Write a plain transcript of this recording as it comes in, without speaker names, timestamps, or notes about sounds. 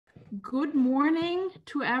Good morning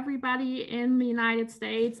to everybody in the United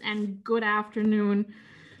States and good afternoon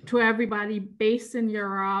to everybody based in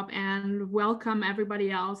Europe, and welcome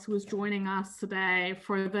everybody else who is joining us today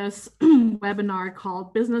for this webinar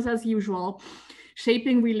called Business as Usual,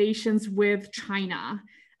 Shaping Relations with China.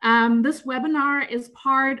 This webinar is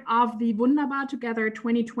part of the Wunderbar Together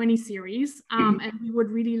 2020 series, and we would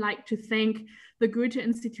really like to thank the Goethe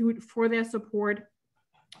Institute for their support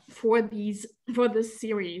for this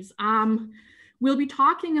series. We'll be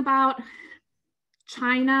talking about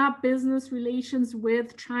China, business relations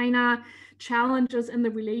with China, challenges in the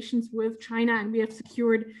relations with China, and we have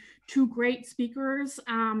secured two great speakers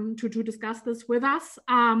to discuss this with us.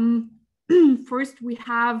 First, we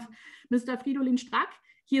have Mr. Friedolin Strack.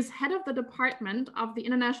 He is head of the Department of the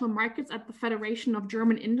International Markets at the Federation of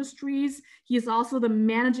German Industries. He is also the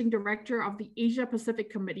managing director of the Asia Pacific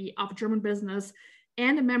Committee of German Business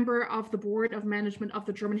and a member of the Board of Management of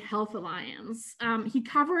the German Health Alliance. He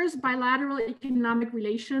covers bilateral economic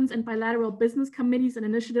relations and bilateral business committees and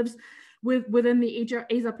initiatives within the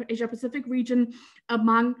Asia Pacific region,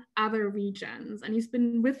 among other regions. And he's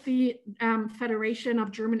been with the Federation of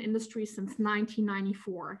German Industries since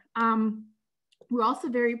 1994. We're also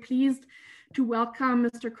very pleased to welcome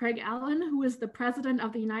Mr. Craig Allen, who is the president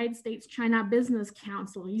of the United States China Business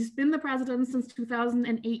Council. He's been the president since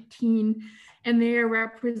 2018, and there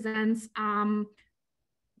represents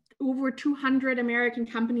over 200 American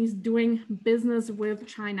companies doing business with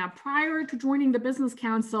China. Prior to joining the Business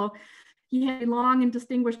Council, he had a long and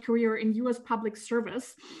distinguished career in U.S. public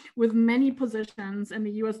service with many positions in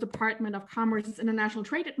the U.S. Department of Commerce's International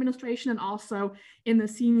Trade Administration and also in the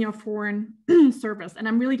Senior Foreign Service. And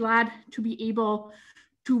I'm really glad to be able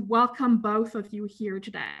to welcome both of you here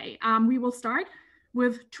today. We will start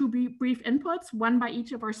with two brief inputs, one by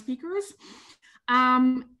each of our speakers.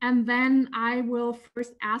 And then I will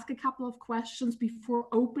first ask a couple of questions before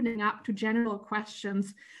opening up to general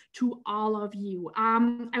questions to all of you. I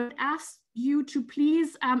would ask you to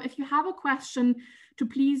please, if you have a question, to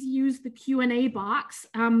please use the Q&A box,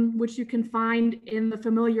 which you can find in the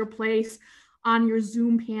familiar place on your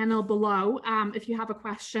Zoom panel below, if you have a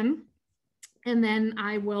question, and then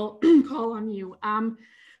I will call on you.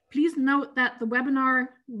 Please note that the webinar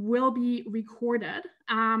will be recorded.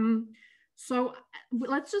 So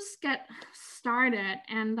let's just get started.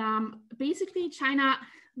 And basically China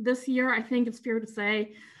this year, I think it's fair to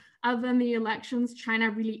say, other than the elections,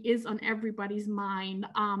 China really is on everybody's mind.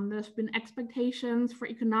 There's been expectations for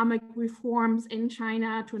economic reforms in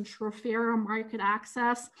China to ensure fairer market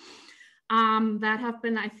access that have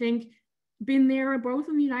been, I think, been there both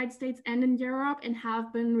in the United States and in Europe and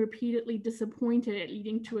have been repeatedly disappointed,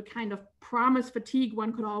 leading to a kind of promise fatigue,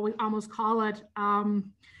 one could almost call it.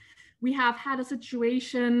 We have had a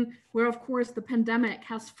situation where, of course, the pandemic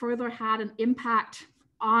has further had an impact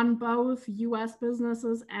on both US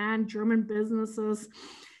businesses and German businesses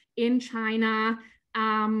in China.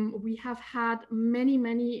 We have had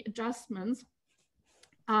many adjustments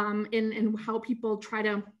in how people try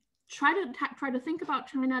to think about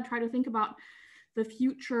China, try to think about the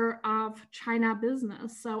future of China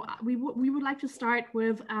business. So we would like to start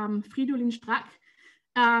with Friedolin Strack.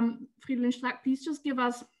 Friedolin Strack, please just give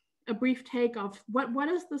us a brief take of what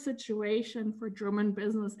is the situation for German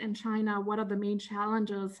business in China? What are the main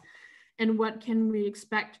challenges and what can we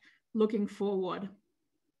expect looking forward?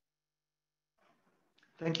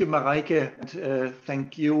 Thank you, Mareike, and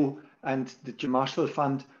thank you and the Marshall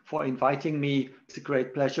Fund for inviting me. It's a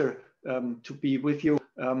great pleasure to be with you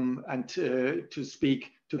and to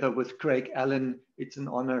speak together with Craig Allen. It's an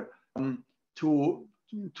honor to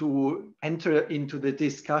enter into the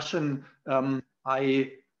discussion.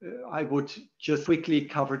 I would just quickly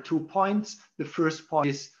cover 2 points. The first point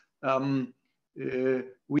is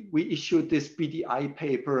we issued this BDI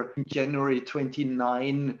paper in January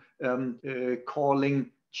 29,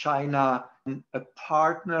 calling China a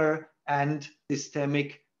partner and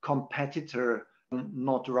systemic competitor,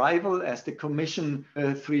 not rival as the Commission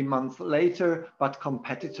 3 months later, but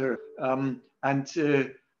competitor.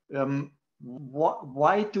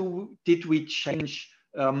 Why did we change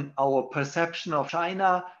our perception of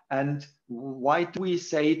China, and why do we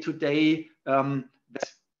say today that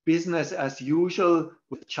business as usual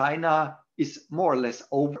with China is more or less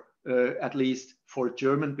over, at least for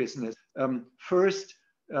German business? First,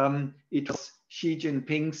 it was Xi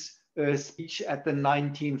Jinping's speech at the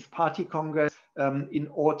 19th Party Congress in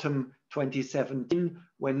autumn 2017,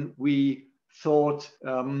 when we thought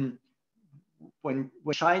when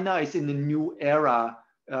China is in a new era,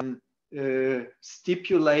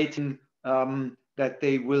 stipulating that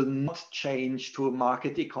they will not change to a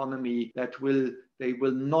market economy, that They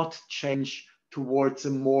will not change towards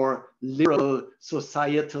a more liberal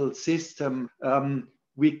societal system.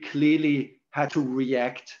 We clearly had to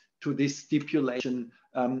react to this stipulation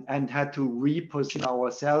and had to reposition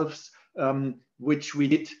ourselves, which we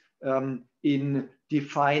did in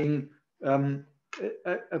defining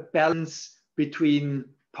a balance between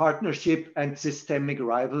partnership and systemic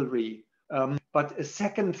rivalry. But a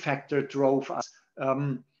second factor drove us.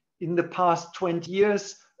 In the past 20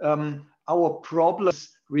 years, our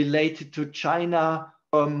problems related to China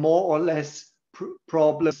were more or less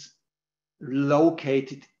problems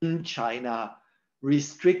located in China.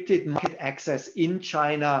 Restricted market access in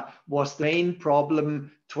China was the main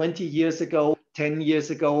problem 20 years ago, 10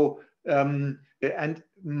 years ago, and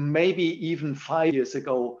maybe even 5 years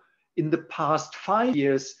ago. In the past 5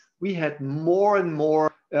 years, we had more and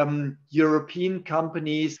more European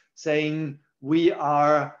companies saying we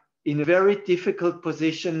are in a very difficult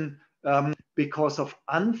position because of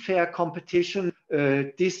unfair competition,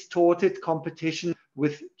 distorted competition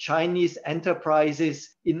with Chinese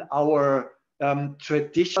enterprises in our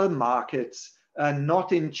traditional markets,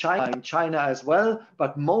 not in China as well,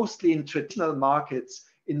 but mostly in traditional markets,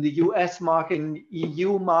 in the US market, in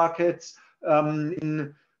EU markets,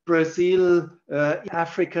 in Brazil,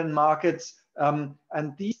 African markets.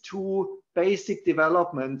 And these two basic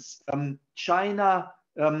developments, China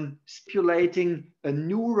stipulating a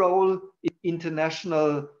new role in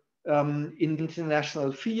international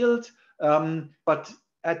field, but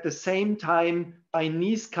at the same time,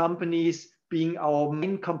 Chinese companies being our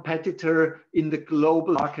main competitor in the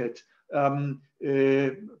global market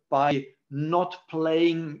by not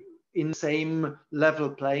playing in the same level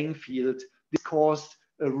playing field. This caused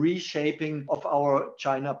a reshaping of our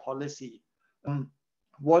China policy.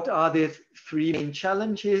 What are the three main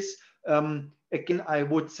challenges? Again, I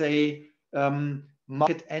would say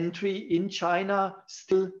market entry in China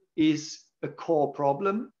still is a core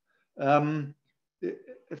problem.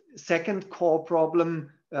 Second core problem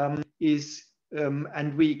is,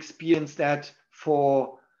 and we experienced that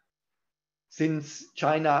since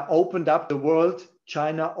China opened up the world,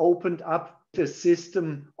 China opened up the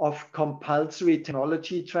system of compulsory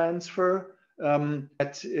technology transfer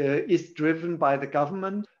that is driven by the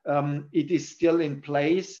government. It is still in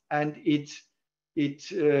place, and it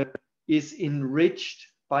is enriched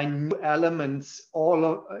by new elements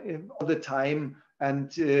all the time.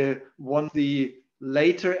 And one of the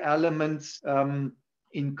later elements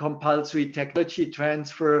in compulsory technology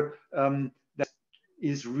transfer that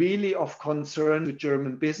is really of concern to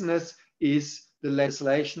German business is the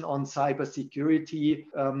legislation on cybersecurity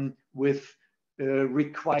with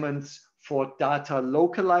requirements for data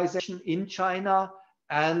localization in China,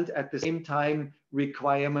 and at the same time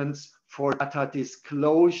requirements for data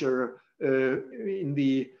disclosure in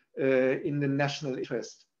the national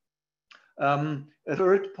interest. A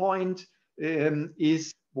third point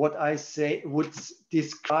is what I would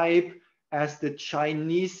describe as the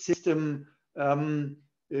Chinese system of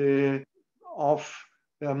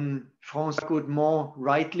François Goodman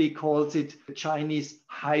rightly calls it the Chinese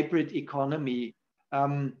hybrid economy.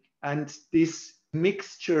 And this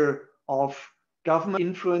mixture of government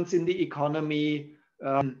influence in the economy,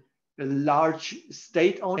 a large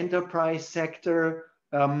state-owned enterprise sector,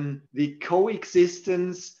 the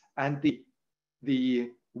coexistence and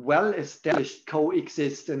the well-established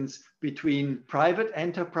coexistence between private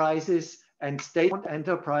enterprises and state-owned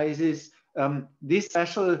enterprises. This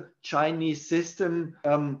special Chinese system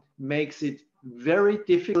makes it very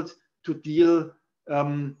difficult to deal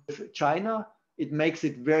with China. It makes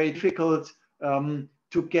it very difficult to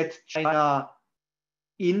get China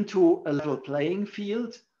into a level playing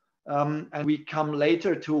field. And we come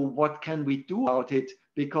later to what can we do about it,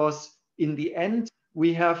 because in the end,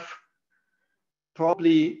 we have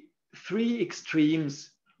probably three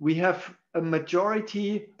extremes. We have a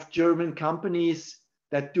majority of German companies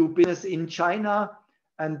that do business in China,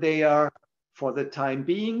 and they are, for the time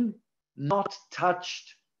being, not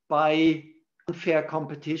touched by unfair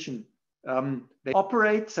competition. They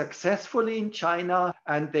operate successfully in China,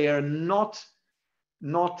 and they are not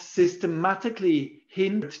systematically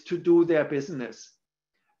hindered to do their business.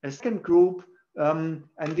 A second group, and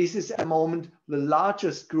this is at the moment the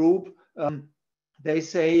largest group, they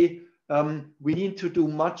say we need to do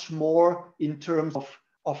much more in terms of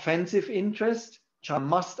offensive interest. China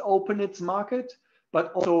must open its market,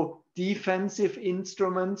 but also defensive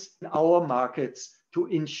instruments in our markets to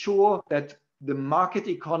ensure that the market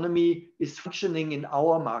economy is functioning in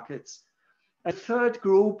our markets. A third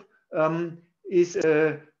group is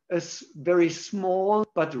a very small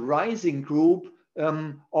but rising group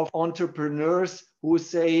of entrepreneurs who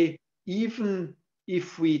say even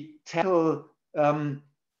if we tackle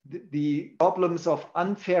the problems of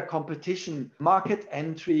unfair competition, market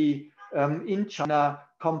entry in China,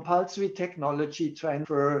 compulsory technology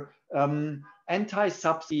transfer,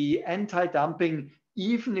 anti-subsidy, anti-dumping,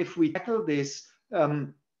 even if we tackle this,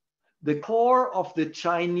 the core of the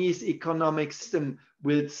Chinese economic system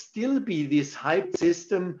will still be this hybrid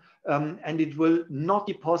system, and it will not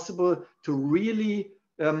be possible to really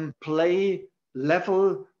play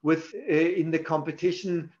level with in the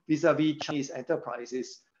competition vis-a-vis Chinese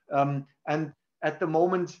enterprises. And at the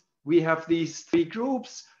moment, we have these three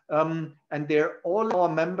groups, and they're all our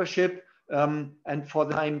membership. And for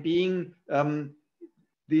the time being,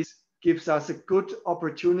 this gives us a good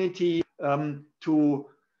opportunity to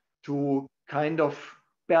kind of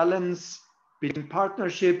balance between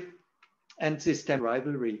partnership and system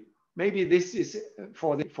rivalry. Maybe this is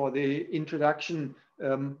for the introduction,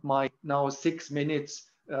 my now 6 minutes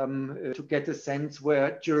to get a sense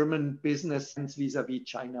where German business stands vis-a-vis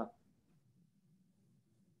China.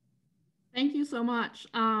 Thank you so much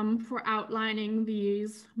for outlining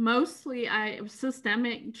these mostly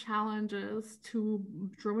systemic challenges to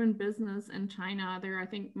German business in China. There are, I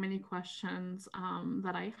think, many questions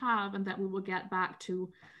that I have and that we will get back to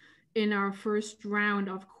in our first round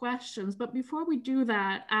of questions. But before we do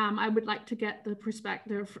that, I would like to get the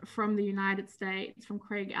perspective from the United States, from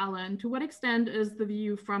Craig Allen. To what extent is the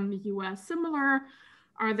view from the US similar?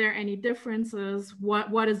 Are there any differences?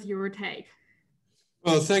 What is your take?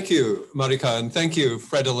 Well, thank you, Mareike, and thank you,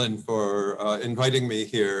 Friedolin, for inviting me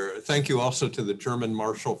here. Thank you also to the German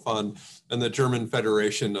Marshall Fund and the German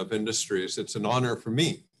Federation of Industries. It's an honor for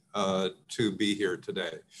me to be here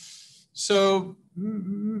today. So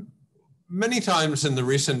many times in the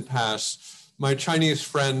recent past, my Chinese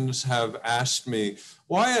friends have asked me,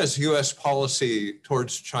 why has US policy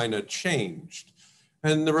towards China changed?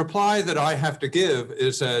 And the reply that I have to give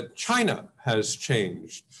is that China has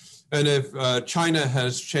changed. And if China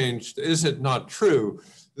has changed, is it not true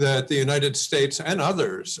that the United States and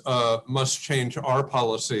others must change our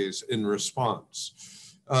policies in response?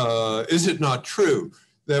 Is it not true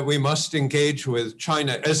that we must engage with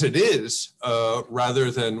China as it is rather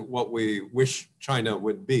than what we wish China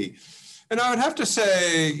would be? And I would have to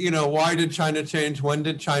say, why did China change? When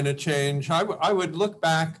did China change? I would look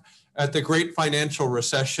back at the great financial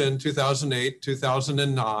recession, 2008,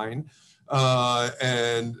 2009,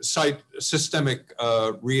 and cite systemic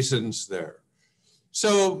reasons there.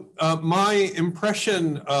 So my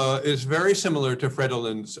impression is very similar to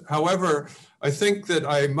Friedolin's. However, I think that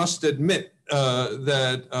I must admit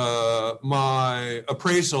that my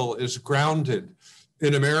appraisal is grounded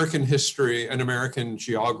in American history and American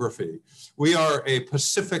geography. We are a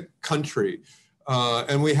Pacific country,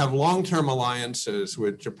 and we have long-term alliances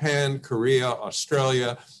with Japan, Korea,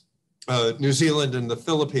 Australia, New Zealand, and the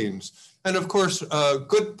Philippines. And of course,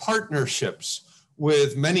 good partnerships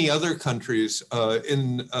with many other countries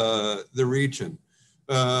in the region.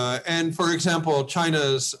 And for example,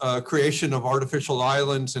 China's creation of artificial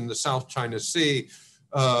islands in the South China Sea,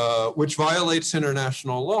 which violates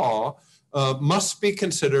international law, must be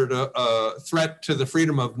considered a threat to the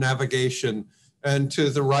freedom of navigation and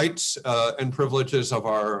to the rights and privileges of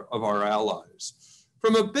our allies.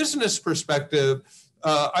 From a business perspective,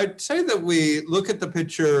 I'd say that we look at the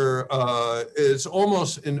picture is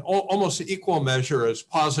almost in almost equal measure as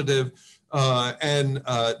positive and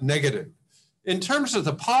negative. In terms of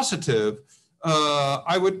the positive,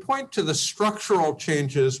 I would point to the structural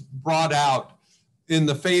changes brought out in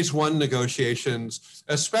the phase one negotiations,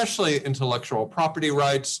 especially intellectual property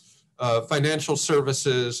rights, financial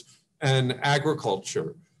services, and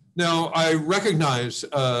agriculture. Now, I recognize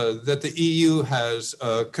that the EU has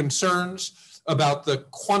concerns about the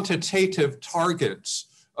quantitative targets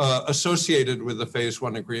associated with the phase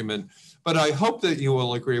one agreement. But I hope that you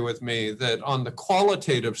will agree with me that on the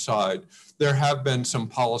qualitative side, there have been some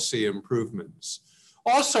policy improvements.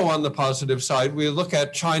 Also on the positive side, we look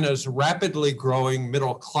at China's rapidly growing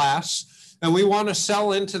middle class, and we want to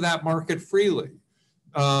sell into that market freely.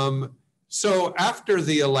 So after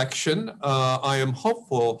the election, I am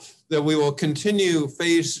hopeful that we will continue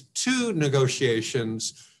phase two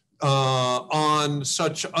negotiations on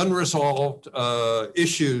such unresolved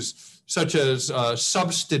issues such as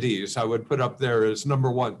subsidies. I would put up there as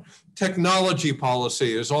number one. Technology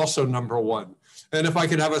policy is also number one. And if I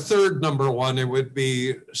could have a third number one, it would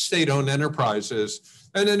be state-owned enterprises.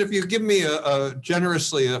 And then if you give me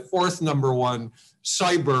generously a fourth number one,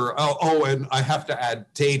 cyber, and I have to add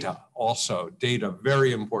data also, data,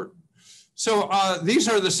 very important. So these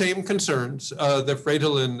are the same concerns that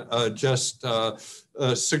Friedolin just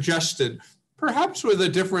suggested. perhaps with a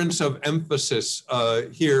difference of emphasis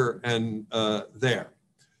here and there.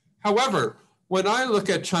 However, when I look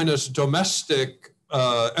at China's domestic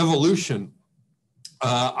evolution,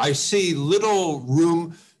 I see little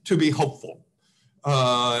room to be hopeful,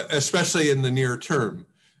 especially in the near term.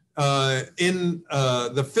 In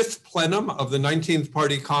the 5th plenum of the 19th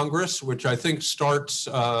Party Congress, which I think starts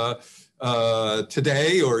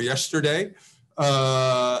today or yesterday,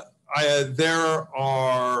 there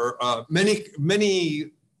are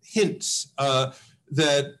many hints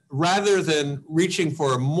that rather than reaching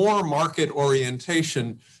for a more market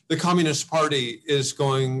orientation, the Communist Party is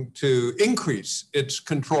going to increase its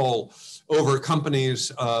control over companies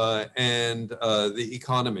and the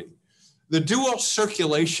economy. The dual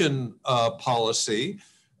circulation policy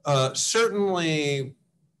certainly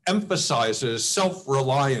emphasizes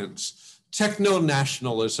self-reliance,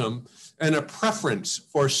 techno-nationalism, and a preference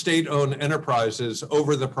for state-owned enterprises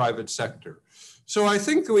over the private sector. So I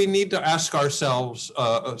think we need to ask ourselves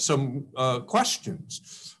some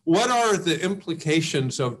questions. What are the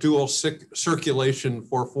implications of dual circulation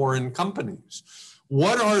for foreign companies?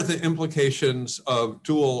 What are the implications of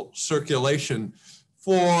dual circulation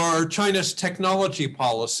for China's technology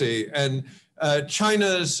policy and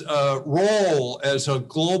China's role as a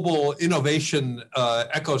global innovation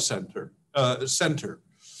ecocenter?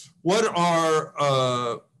 What are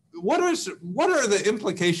the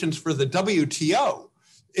implications for the WTO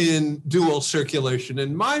in dual circulation?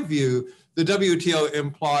 In my view, the WTO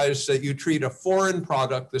implies that you treat a foreign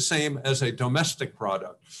product the same as a domestic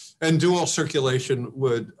product, and dual circulation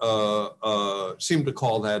would seem to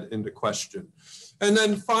call that into question. And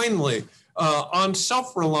then finally, on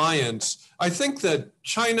self-reliance, I think that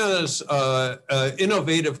China's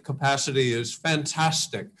innovative capacity is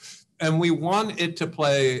fantastic, and we want it to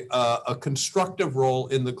play a constructive role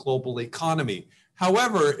in the global economy.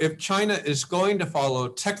 However, if China is going to follow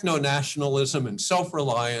techno-nationalism and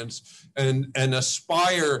self-reliance and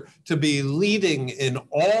aspire to be leading in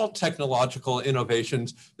all technological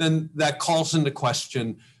innovations, then that calls into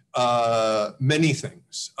question many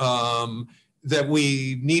things that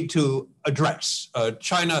we need to address.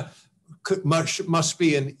 China must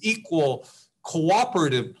be an equal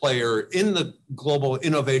cooperative player in the global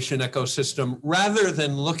innovation ecosystem rather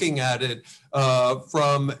than looking at it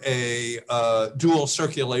from a dual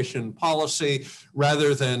circulation policy,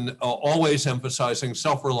 rather than always emphasizing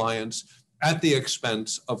self-reliance at the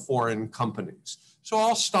expense of foreign companies. So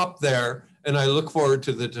I'll stop there, and I look forward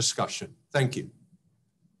to the discussion. Thank you.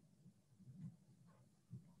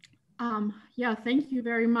 Yeah, thank you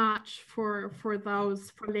very much for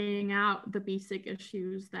laying out the basic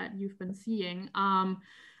issues that you've been seeing.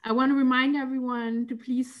 I want to remind everyone to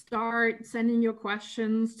please start sending your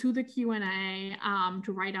questions to the Q&A,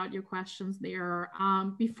 to write out your questions there.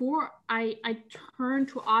 Before I turn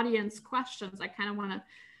to audience questions, I want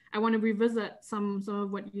to revisit some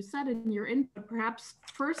of what you said in your input. Perhaps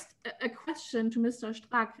first a question to Mr.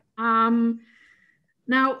 Strack.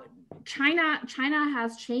 Now, China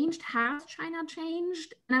has changed. Has China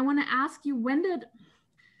changed? And I want to ask you, Mr.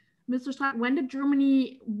 Strack, when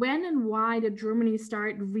and why did Germany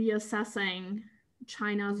start reassessing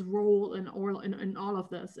China's role in all of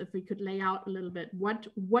this? If we could lay out a little bit,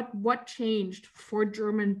 what changed for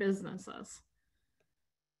German businesses?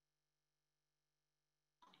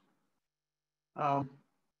 Well,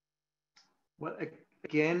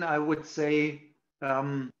 again, I would say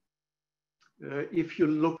if you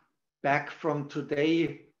look back from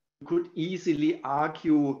today, you could easily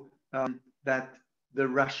argue that the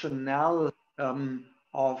rationale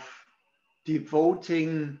of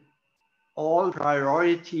devoting all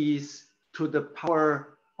priorities to the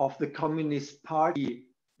power of the Communist Party,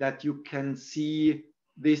 that you can see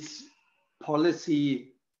this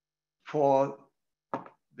policy for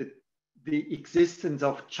the existence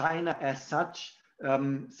of China as such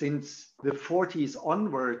since the 40s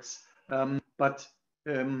onwards. But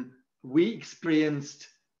we experienced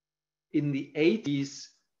in the 80s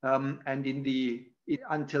and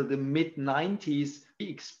until the mid-90s, we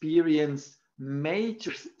experienced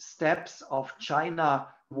major steps of China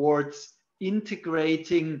towards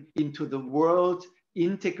integrating into the world,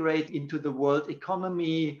 integrate into the world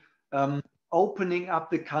economy, opening up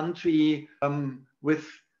the country with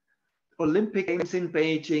Olympic Games in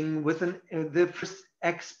Beijing, with the first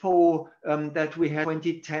Expo that we had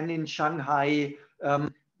 2010 in Shanghai.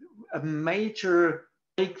 A major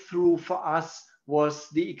breakthrough for us was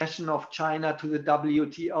the accession of China to the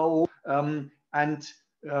WTO, and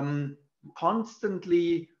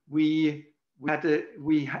constantly we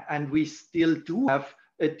still do have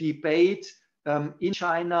a debate in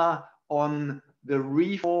China on the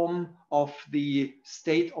reform of the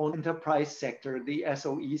state-owned enterprise sector, the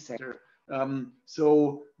SOE sector.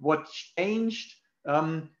 So what changed?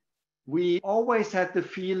 We always had the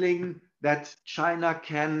feeling that China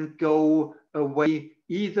can go away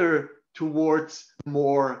either towards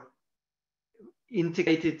more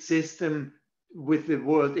integrated system with the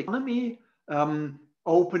world economy,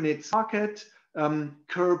 open its market,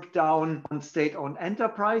 curb down on state-owned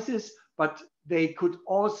enterprises, but they could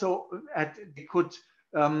also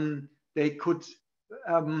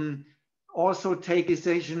also take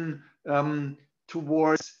decision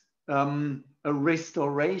towards a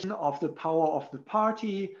restoration of the power of the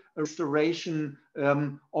party, a restoration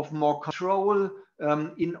of more control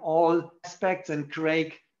in all aspects. And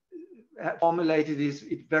Craig formulated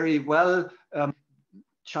it very well.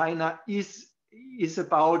 China is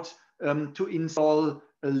about to install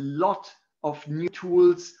a lot of new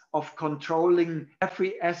tools of controlling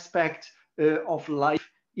every aspect of life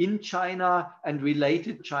in China and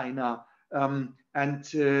related to China.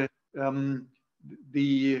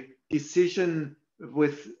 The decision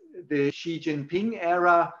with the Xi Jinping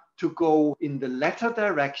era to go in the latter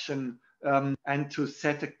direction and to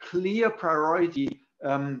set a clear priority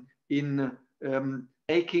in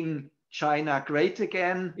making China great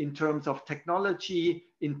again in terms of technology,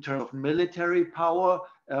 in terms of military power,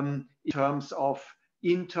 in terms of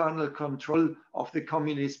internal control of the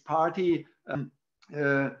Communist Party.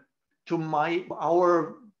 To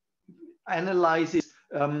our analysis,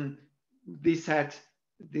 this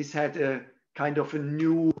had a kind of a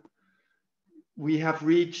new, we have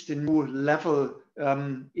reached a new level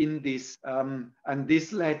in this, and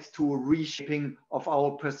this led to a reshaping of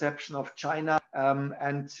our perception of China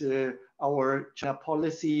and our China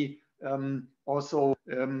policy, also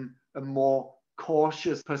a more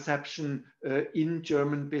cautious perception in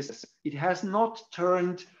German business. It has not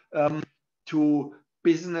turned to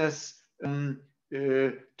business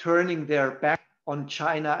turning their back on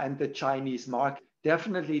China and the Chinese market.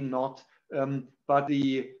 Definitely not. But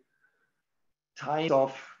the times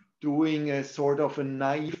of doing a sort of a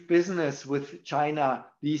naive business with China,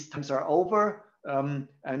 these times are over.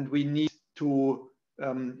 And we need to,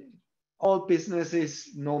 all businesses,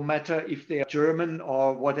 no matter if they are German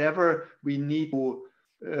or whatever, we need to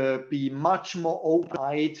be much more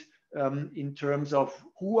open-eyed in terms of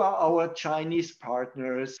who are our Chinese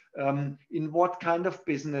partners, in what kind of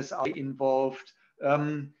business are they involved,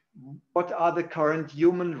 what are the current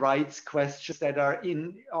human rights questions that are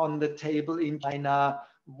on the table in China,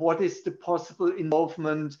 what is the possible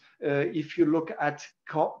involvement if you look at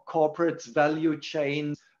corporate value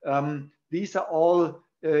chains. These are all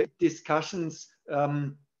discussions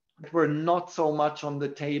that were not so much on the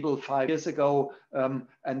table 5 years ago,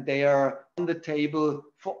 and they are on the table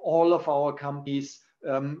for all of our companies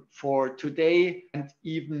for today, and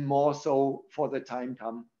even more so for the time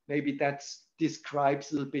come. Maybe that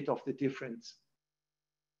describes a little bit of the difference.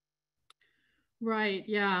 Right,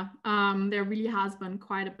 yeah. There really has been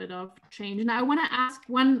quite a bit of change. And I want to ask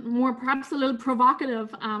one more, perhaps a little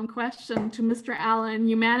provocative question to Mr. Allen.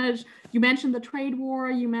 You mentioned the trade war,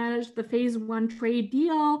 you managed the phase 1 trade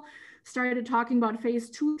deal, started talking about phase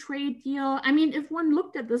 2 trade deal. I mean, if one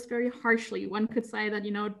looked at this very harshly, one could say that,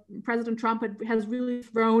 you know, President Trump has really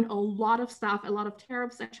thrown a lot of stuff, a lot of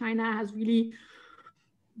tariffs at China, has really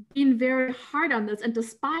been very hard on this. And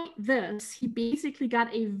despite this, he basically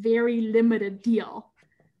got a very limited deal.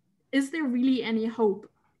 Is there really any hope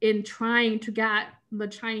in trying to get the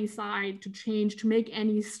Chinese side to change, to make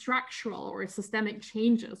any structural or systemic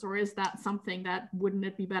changes? Or is that something that, wouldn't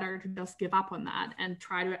it be better to just give up on that and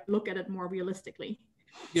try to look at it more realistically?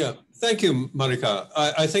 Yeah, thank you, Mareike.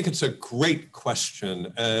 I think it's a great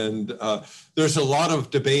question. And there's a lot of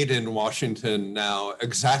debate in Washington now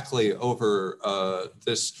exactly over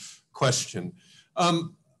this question.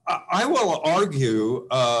 I will argue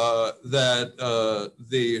that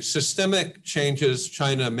the systemic changes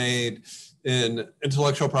China made in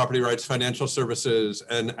intellectual property rights, financial services,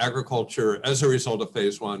 and agriculture as a result of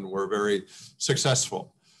phase 1 were very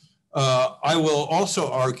successful. I will also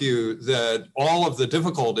argue that all of the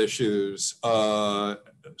difficult issues,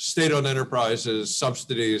 state-owned enterprises,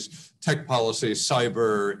 subsidies, tech policy,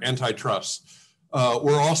 cyber, antitrust,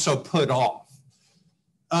 were also put off.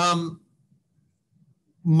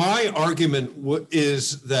 My argument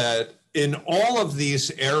is that in all of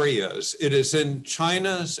these areas, it is in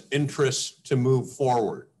China's interest to move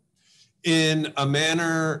forward in a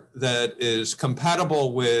manner that is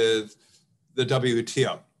compatible with the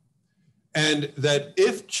WTO. And that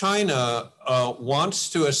if China wants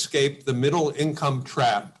to escape the middle income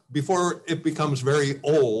trap before it becomes very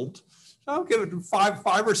old, I'll give it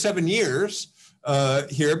five or 7 years,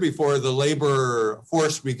 here before the labor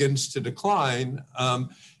force begins to decline,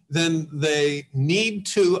 then they need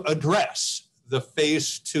to address the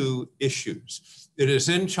phase 2 issues. It is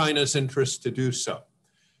in China's interest to do so.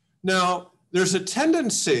 Now, there's a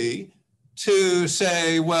tendency to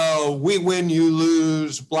say, well, we win, you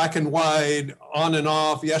lose, black and white, on and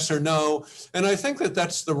off, yes or no. And I think that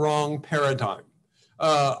that's the wrong paradigm.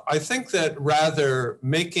 I think that rather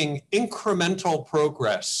making incremental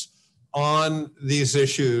progress on these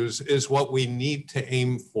issues is what we need to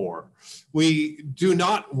aim for. We do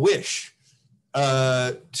not wish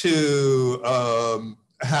to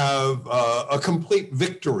have a complete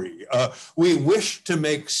victory. We wish to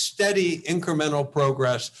make steady incremental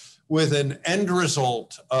progress with an end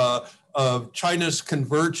result of China's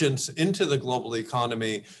convergence into the global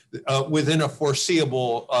economy within a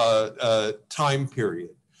foreseeable time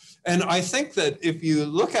period. And I think that if you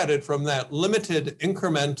look at it from that limited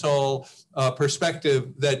incremental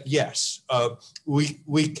perspective, that yes,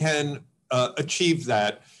 we can achieve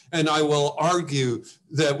that. And I will argue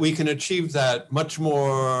that we can achieve that much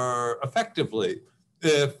more effectively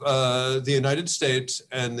if the United States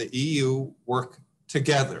and the EU work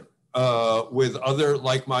together with other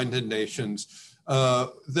like-minded nations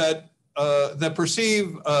that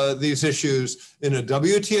perceive these issues in a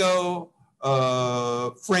WTO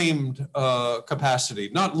framed capacity,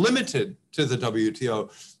 not limited to the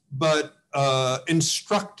WTO, but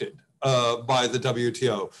instructed by the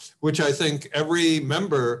WTO, which I think every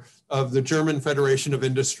member of the German Federation of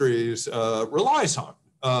Industries relies on.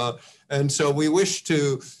 And so we wish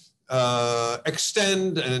to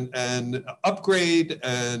extend and upgrade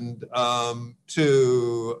and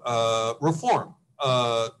to reform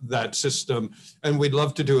that system. And we'd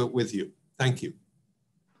love to do it with you. Thank you.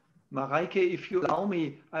 Mareike, if you allow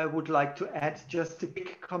me, I would like to add just a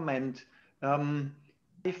quick comment.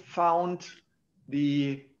 I found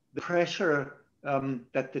the pressure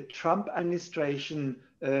that the Trump administration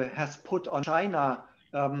has put on China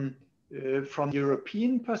from the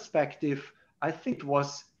European perspective, I think it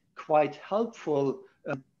was quite helpful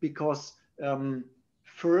because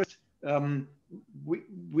first, I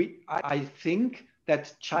think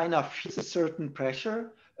that China feels a certain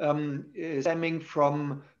pressure stemming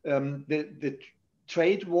from the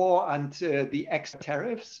trade war and the extra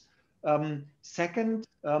tariffs. Second,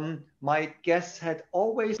 my guess had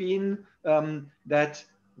always been that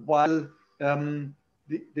while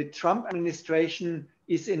the Trump administration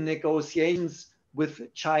is in negotiations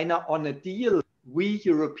with China on a deal, we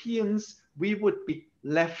Europeans, we would be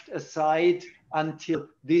left aside until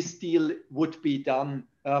this deal would be done.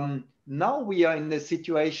 Now we are in a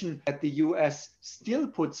situation that the US still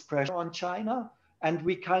puts pressure on China, and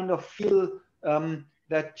we kind of feel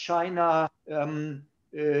that China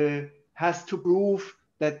has to prove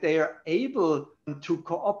that they are able to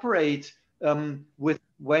cooperate with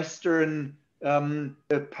Western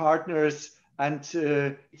partners. And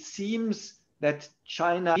it seems that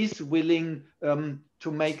China is willing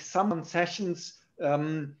to make some concessions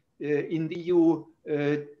in the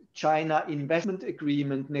EU-China investment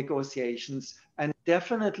agreement negotiations. And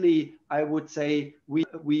definitely, I would say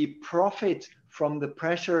we profit from the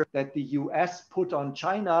pressure that the US put on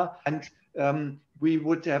China, and we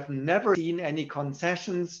would have never seen any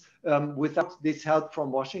concessions without this help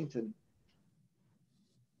from Washington.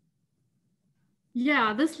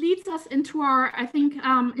 Yeah, this leads us into our, I think,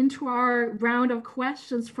 into our round of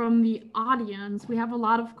questions from the audience. We have a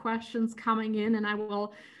lot of questions coming in, and I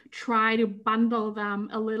will try to bundle them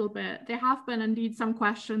a little bit. There have been indeed some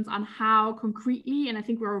questions on how concretely, and I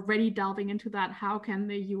think we're already delving into that, how can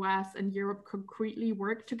the US and Europe concretely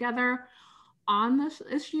work together on this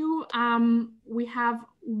issue. We have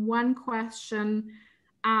one question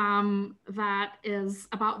that is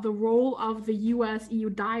about the role of the US-EU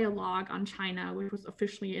dialogue on China, which was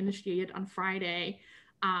officially initiated on Friday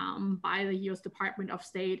by the US Department of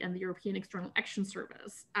State and the European External Action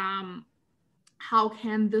Service. How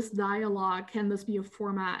can this dialogue, can this be a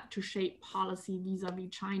format to shape policy vis-a-vis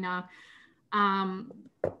China? And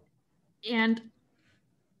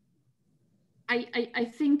I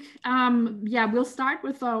think, yeah, we'll start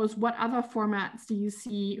with those. What other formats do you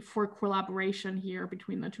see for collaboration here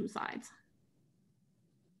between the two sides?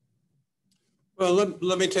 Well,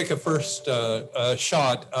 let me take a first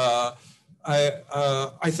shot. I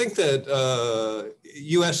think that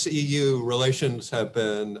US-EU relations have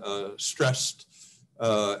been stressed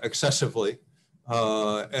excessively,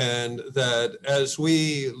 and that as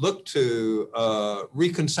we look to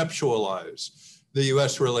reconceptualize the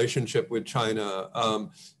US relationship with China,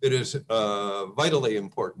 it is vitally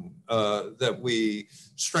important that we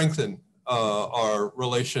strengthen our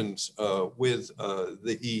relations with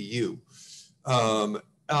the EU.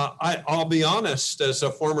 I'll be honest, as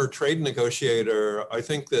a former trade negotiator, I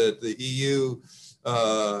think that the EU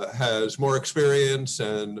has more experience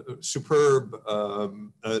and superb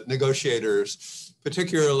negotiators,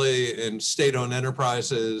 particularly in state-owned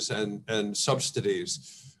enterprises and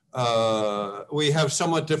subsidies. We have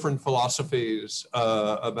somewhat different philosophies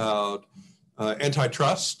about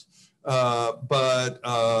antitrust, but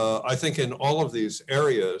I think in all of these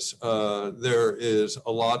areas, there is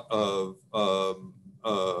a lot of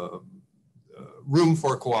room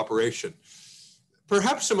for cooperation.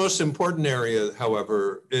 Perhaps the most important area,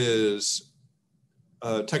 however, is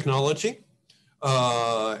technology.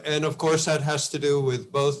 And of course, that has to do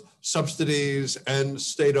with both subsidies and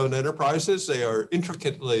state-owned enterprises. They are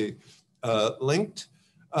intricately linked.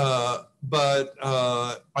 But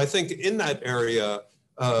I think in that area,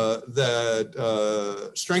 that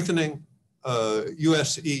strengthening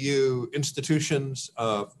US-EU institutions,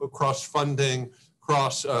 cross-funding,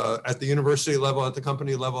 at the university level, at the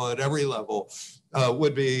company level, at every level,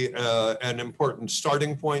 would be an important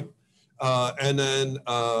starting point. And then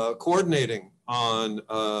coordinating on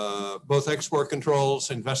both export controls,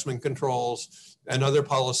 investment controls, and other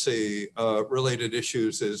policy related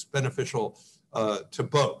issues is beneficial to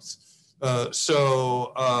both.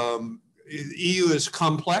 EU is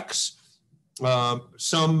complex.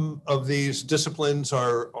 Some of these disciplines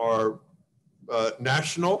are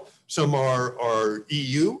national, some are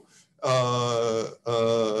EU, but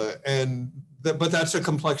that's a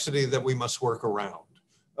complexity that we must work around.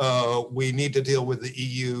 We need to deal with the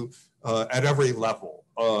EU at every level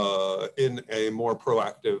in a more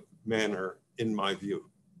proactive manner, in my view.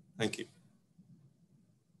 Thank you.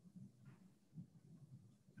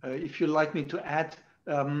 If you'd like me to add,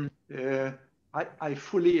 I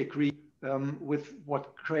fully agree with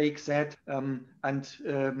what Craig said.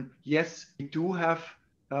 Yes, we do have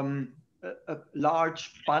a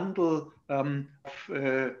large bundle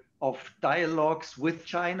of dialogues with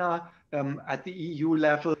China. At the EU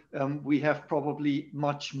level, we have probably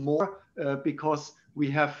much more because we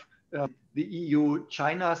have the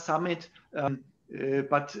EU-China summit,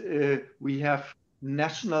 but we have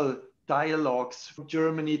national dialogues from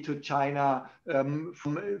Germany to China,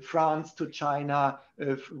 from France to China.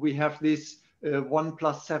 We have this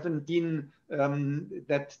 1+17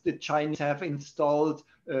 that the Chinese have installed,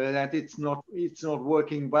 that it's not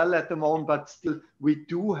working well at the moment, but still we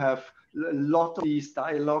do have a lot of these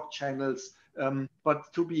dialogue channels.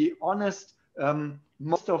 But to be honest,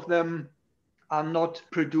 most of them are not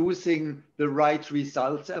producing the right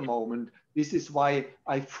results at the moment. This is why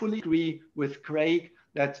I fully agree with Craig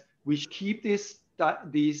that we should keep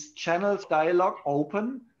these channels dialogue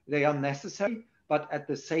open. They are necessary, but at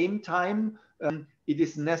the same time, it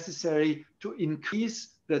is necessary to increase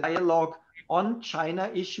the dialogue on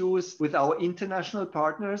China issues with our international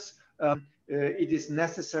partners. It is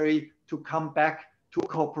necessary to come back to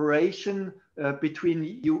cooperation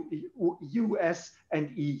between US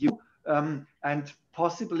and EU and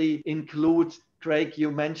possibly include, Craig,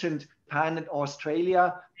 you mentioned Japan and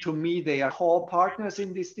Australia. To me, they are core partners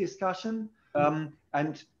in this discussion.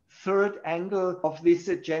 And third angle of this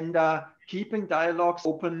agenda, keeping dialogues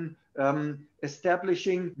open,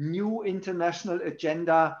 establishing new international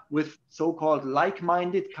agenda with so-called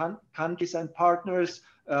like-minded countries and partners.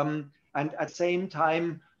 And at the same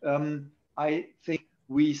time, I think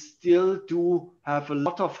we still do have a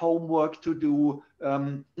lot of homework to do,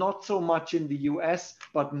 not so much in the US,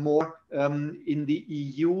 but more in the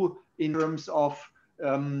EU in terms of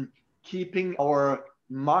keeping our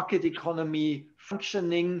market economy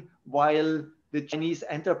functioning while the Chinese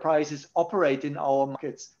enterprises operate in our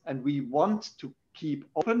markets. And we want to keep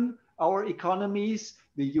open our economies,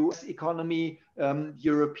 the US economy,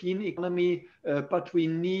 European economy, but we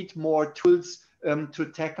need more tools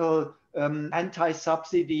to tackle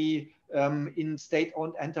anti-subsidy in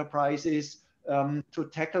state-owned enterprises, to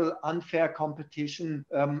tackle unfair competition,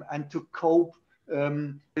 and to cope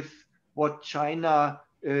with what China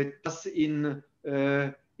does in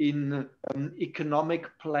economic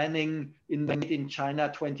planning in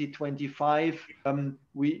China 2025.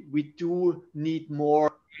 We do need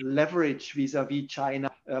more leverage vis-a-vis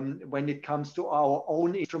China when it comes to our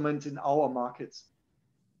own instruments in our markets.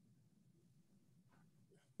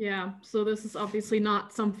 Yeah, so this is obviously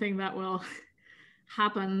not something that will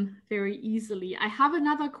happen very easily. I have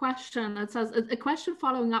another question that says, a question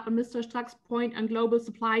following up on Mr. Strack's point on global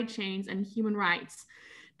supply chains and human rights.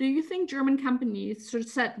 do you think German companies should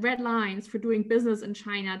set red lines for doing business in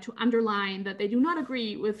China to underline that they do not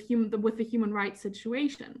agree with the human rights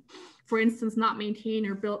situation? For instance, not maintain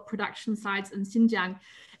or build production sites in Xinjiang.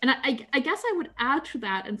 And I guess I would add to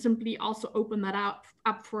that and simply also open that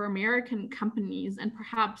up for American companies, and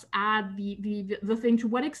perhaps add the thing, to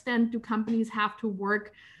what extent do companies have to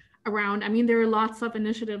work around? I mean, there are lots of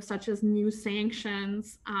initiatives such as new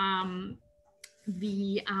sanctions.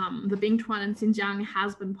 The Bingtuan in Xinjiang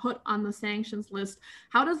has been put on the sanctions list.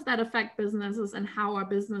 How does that affect businesses, and how are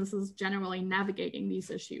businesses generally navigating these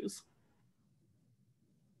issues?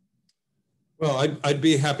 Well, I'd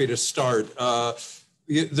be happy to start.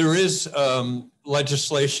 There is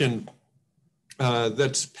legislation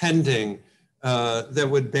that's pending that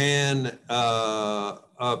would ban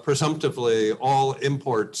presumptively all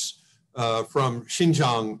imports from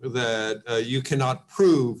Xinjiang that you cannot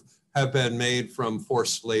prove have been made from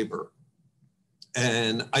forced labor.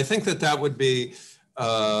 And I think that that would be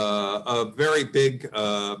a very big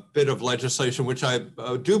bit of legislation, which I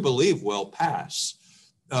do believe will pass,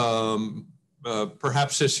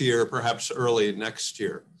 perhaps this year, perhaps early next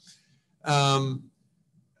year. And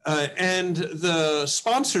the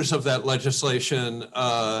sponsors of that legislation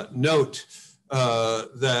note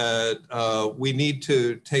that we need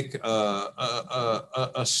to take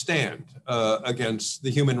a stand against the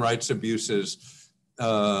human rights abuses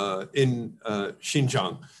in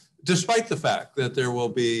Xinjiang, despite the fact that there will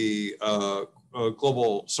be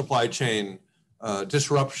global supply chain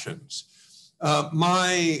disruptions.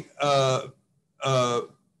 My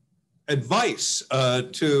advice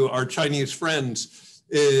to our Chinese friends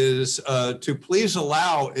is to please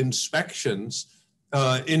allow inspections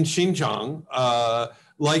in Xinjiang,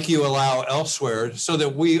 like you allow elsewhere, so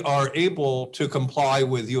that we are able to comply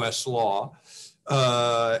with US law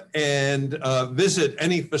and visit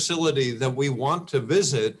any facility that we want to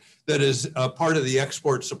visit that is a part of the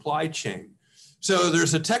export supply chain. So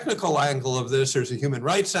there's a technical angle of this, there's a human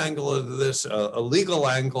rights angle of this, a legal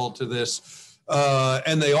angle to this,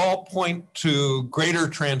 and they all point to greater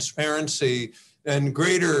transparency and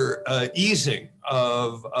greater easing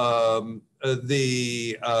of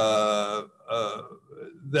the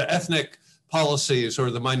ethnic policies or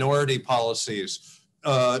the minority policies,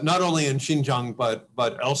 not only in Xinjiang,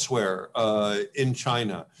 but elsewhere in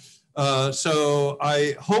China. So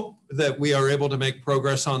I hope that we are able to make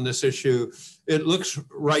progress on this issue. It looks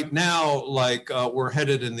right now like we're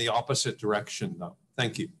headed in the opposite direction, though.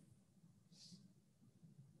 Thank you.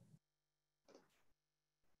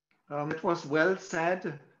 It was well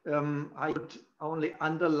said. I would only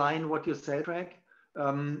underline what you said, Strack.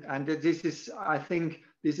 And this is, I think,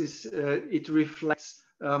 this is, it reflects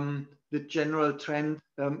the general trend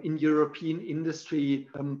in European industry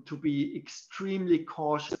to be extremely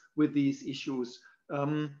cautious with these issues.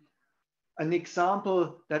 An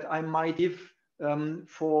example that I might give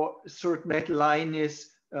for a certain red line is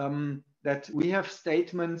that we have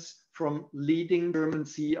statements from leading German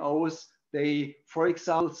CEOs. They, for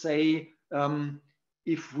example, say,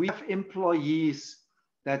 if we have employees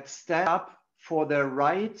that stand up for their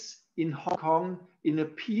rights in Hong Kong in a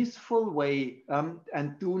peaceful way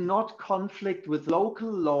and do not conflict with local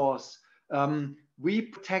laws, we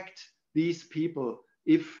protect these people.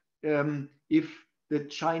 If the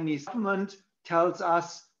Chinese government tells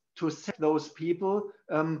us to set those people,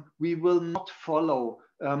 we will not follow.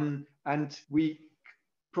 And we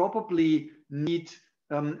probably need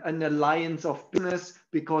an alliance of business,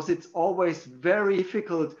 because it's always very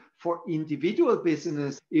difficult for individual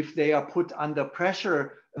business if they are put under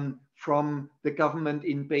pressure from the government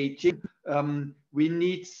in Beijing. We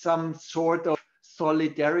need some sort of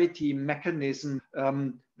solidarity mechanism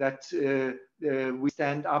that we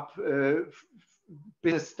stand up,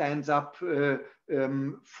 business stands up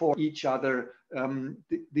for each other.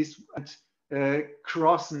 This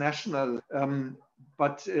cross-national,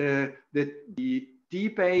 but the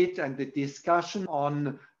debate and the discussion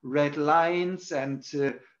on red lines, and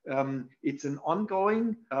it's an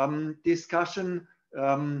ongoing discussion,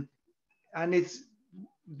 and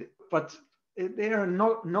but there are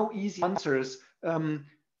no easy answers.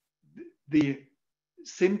 The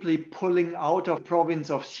simply pulling out of province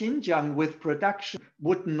of Xinjiang with production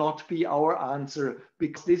would not be our answer,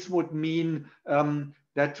 because this would mean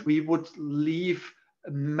that we would leave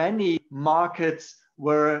many markets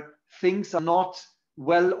where things are not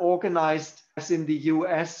well organized, as in the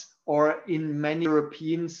US or in many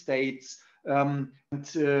European states.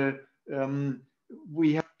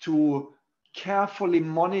 We have to carefully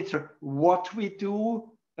monitor what we do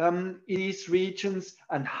in these regions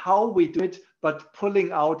and how we do it, but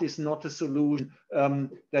pulling out is not a solution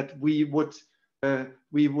that we would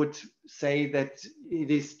we would say that it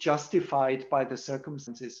is justified by the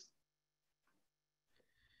circumstances.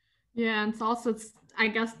 Yeah, and it's I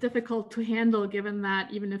guess, difficult to handle, given that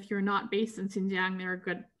even if you're not based in Xinjiang, there are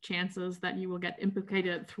good chances that you will get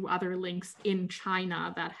implicated through other links in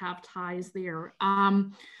China that have ties there.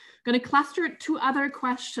 Going to cluster two other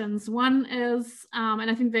questions. One is, and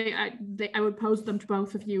I think I would pose them to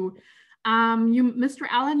both of you. Mr.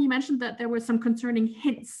 Allen, you mentioned that there were some concerning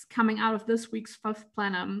hints coming out of this week's fifth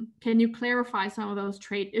plenum. Can you clarify some of those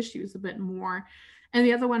trade issues a bit more? And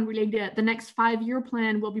the other one related, the next 5-year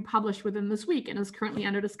plan will be published within this week and is currently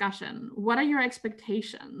under discussion. What are your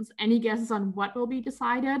expectations? Any guesses on what will be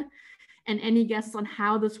decided? And any guesses on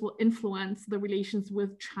how this will influence the relations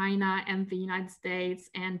with China and the United States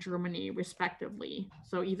and Germany, respectively?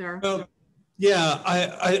 So either. Well, yeah,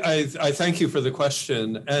 I thank you for the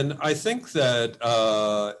question. And I think that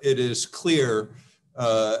it is clear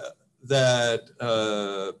that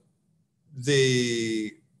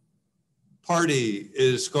the party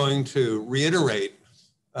is going to reiterate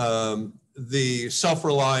the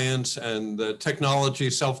self-reliance and the technology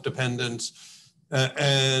self-dependence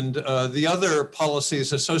and the other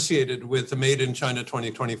policies associated with the Made in China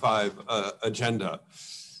 2025 agenda.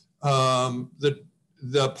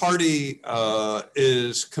 The party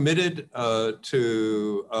is committed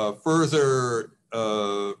to further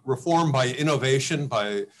reform by innovation,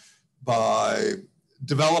 by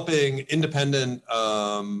developing independent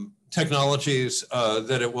technologies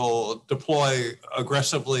that it will deploy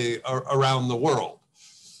aggressively around the world.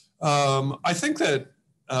 I think that,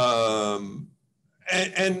 and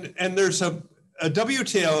there's a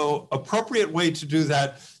WTO appropriate way to do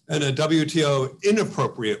that and a WTO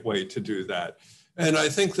inappropriate way to do that. And I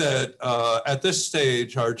think that at this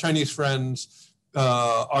stage, our Chinese friends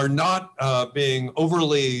are not being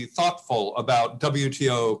overly thoughtful about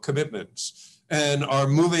WTO commitments and are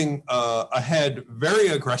moving ahead very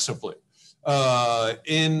aggressively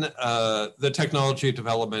in the technology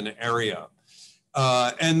development area.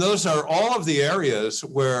 And those are all of the areas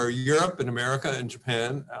where Europe and America and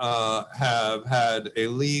Japan have had a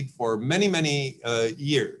lead for many, many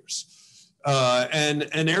years. And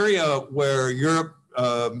an area where Europe,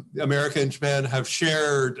 America, and Japan have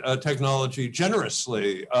shared technology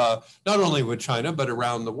generously, not only with China, but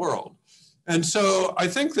around the world. And so I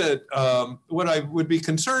think that what I would be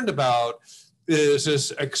concerned about is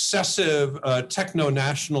this excessive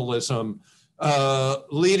techno-nationalism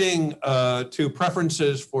leading to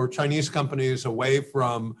preferences for Chinese companies away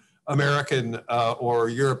from American or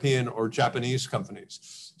European or Japanese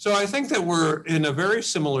companies. So I think that we're in a very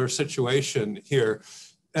similar situation here,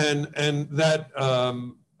 and that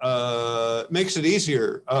makes it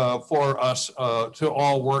easier for us to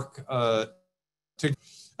all work together.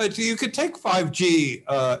 You could take 5G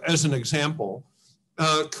as an example.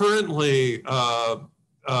 Currently,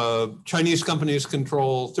 Chinese companies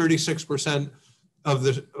control 36% of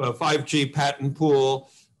the 5G patent pool,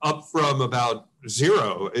 up from about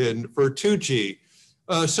 0 for 2G.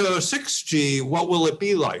 So 6G, what will it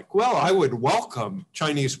be like? Well, I would welcome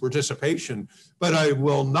Chinese participation, but I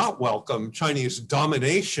will not welcome Chinese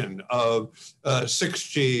domination of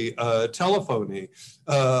 6G telephony.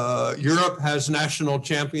 Europe has national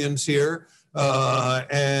champions here,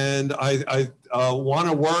 and I want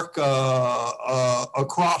to work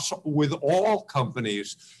across with all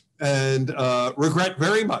companies, and regret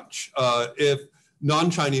very much if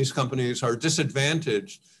non-Chinese companies are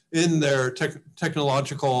disadvantaged in their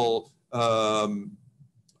technological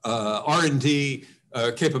R&D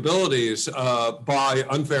capabilities by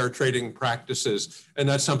unfair trading practices. And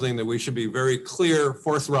that's something that we should be very clear,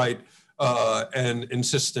 forthright, and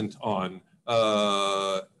insistent on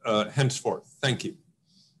henceforth. Thank you.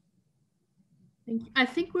 Thank you. I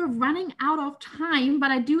think we're running out of time,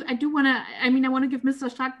 but I do want to, I want to give Mr.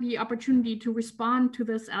 Strack the opportunity to respond to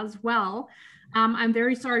this as well. I'm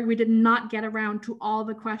very sorry we did not get around to all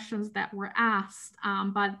the questions that were asked,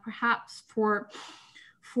 but perhaps for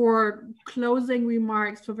closing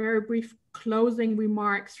remarks, for very brief closing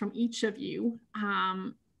remarks from each of you,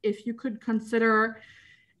 if you could consider,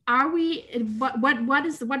 what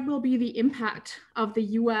will be the impact of the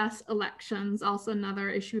U.S. elections? Also another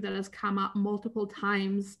issue that has come up multiple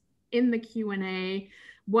times in the Q&A.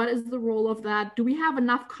 What is the role of that? Do we have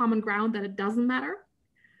enough common ground that it doesn't matter?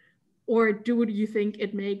 Or do you think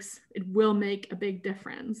it will make a big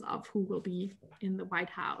difference of who will be in the White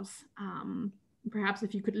House? Perhaps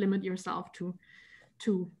if you could limit yourself to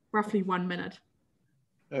roughly 1 minute.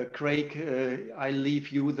 Craig, I leave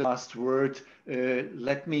you the last word.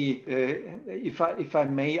 Let me, if I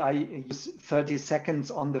may, I use 30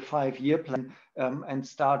 seconds on the 5-year plan and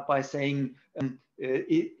start by saying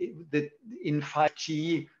that in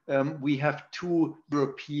 5G we have 2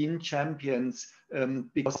 European champions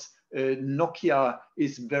because Nokia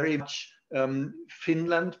is very much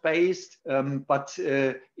Finland based, but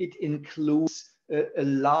it includes a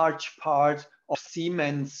large part of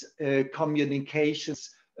Siemens communications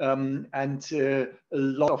and a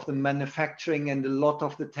lot of the manufacturing and a lot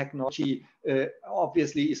of the technology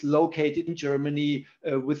obviously is located in Germany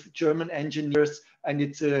with German engineers, and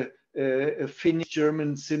it's a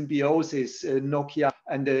Finnish-German symbiosis, Nokia,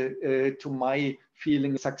 and to my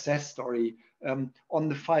feeling, a success story. On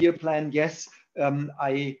the 5-year plan, yes,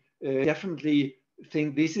 I definitely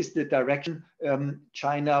think this is the direction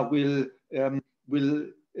China will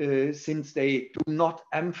since they do not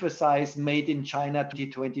emphasize Made in China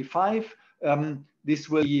 2025, this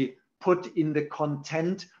will be put in the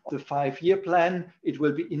content of the 5-year plan. It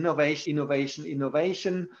will be innovation, innovation,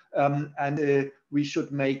 innovation, and we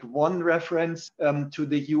should make one reference to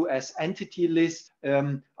the US entity list.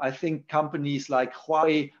 I think companies like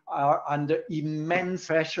Huawei are under immense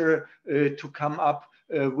pressure to come up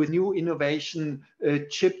with new innovation,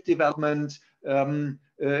 chip development,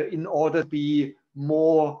 in order to be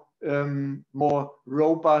more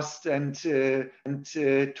robust and to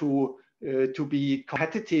be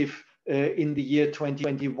competitive in the year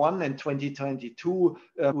 2021 and 2022,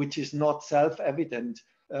 which is not self-evident.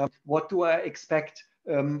 What do I expect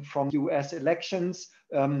from US elections?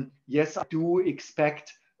 Yes, I do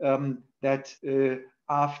expect that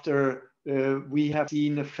after we have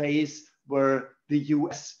seen a phase where the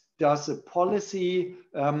US does a policy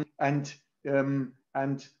and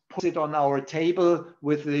put it on our table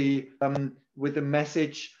with the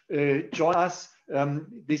message, join us.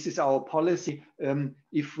 This is our policy.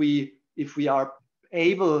 If we are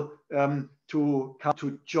able to come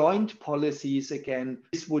to joint policies again,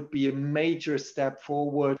 this would be a major step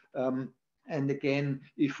forward. And again,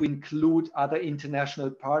 if we include other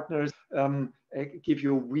international partners, I give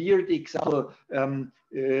you a weird example.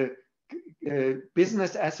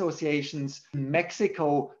 Business associations in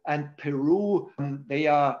Mexico and Peru, they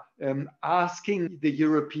are asking the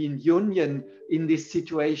European Union in this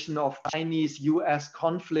situation of Chinese-US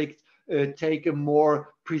conflict, take a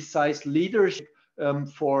more precise leadership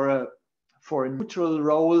for a neutral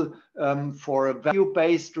role, for a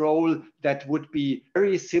value-based role that would be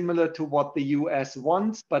very similar to what the US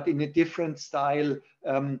wants, but in a different style.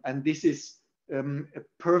 And this is a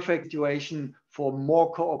perfect situation for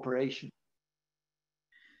more cooperation.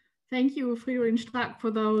 Thank you, Friedolin Strack,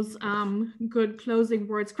 for those good closing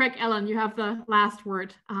words. Craig Allen, you have the last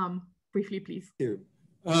word. Briefly, please. Thank you.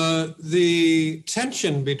 The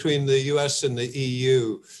tension between the US and the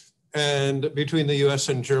EU and between the US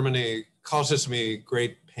and Germany causes me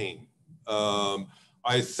great pain.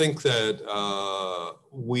 I think that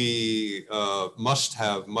we must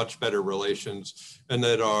have much better relations and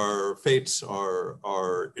that our fates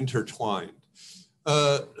are intertwined.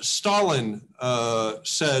 Stalin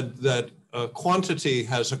said that quantity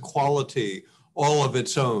has a quality all of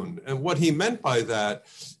its own. And what he meant by that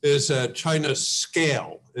is that China's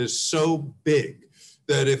scale is so big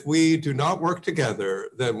that if we do not work together,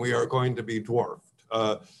 then we are going to be dwarfed.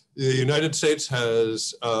 The United States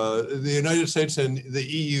and the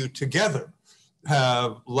EU together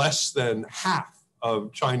have less than half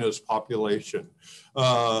of China's population.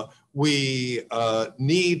 We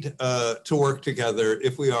need to work together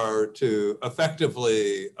if we are to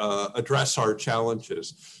effectively address our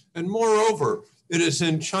challenges. And moreover, it is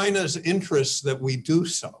in China's interest that we do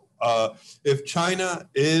so. If China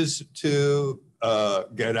is to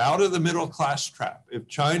get out of the middle class trap, if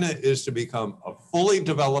China is to become a fully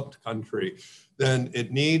developed country, then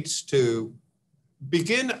it needs to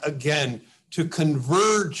begin again to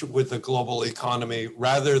converge with the global economy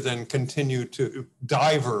rather than continue to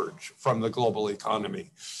diverge from the global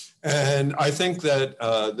economy. And I think that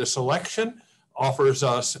this election offers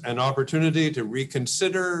us an opportunity to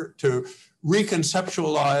reconsider, to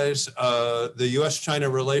reconceptualize the US-China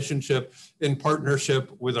relationship in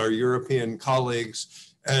partnership with our European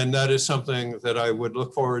colleagues. And that is something that I would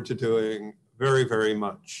look forward to doing very, very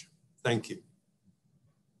much. Thank you.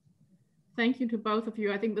 Thank you to both of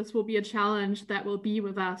you. I think this will be a challenge that will be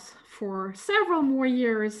with us for several more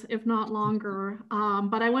years, if not longer.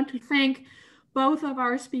 But I want to thank both of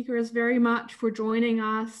our speakers very much for joining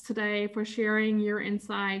us today, for sharing your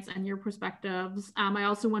insights and your perspectives. I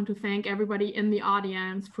also want to thank everybody in the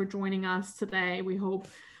audience for joining us today. We hope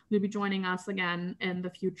you'll be joining us again in the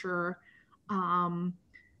future.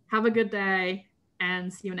 Have a good day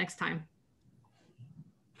and see you next time.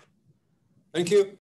 Thank you.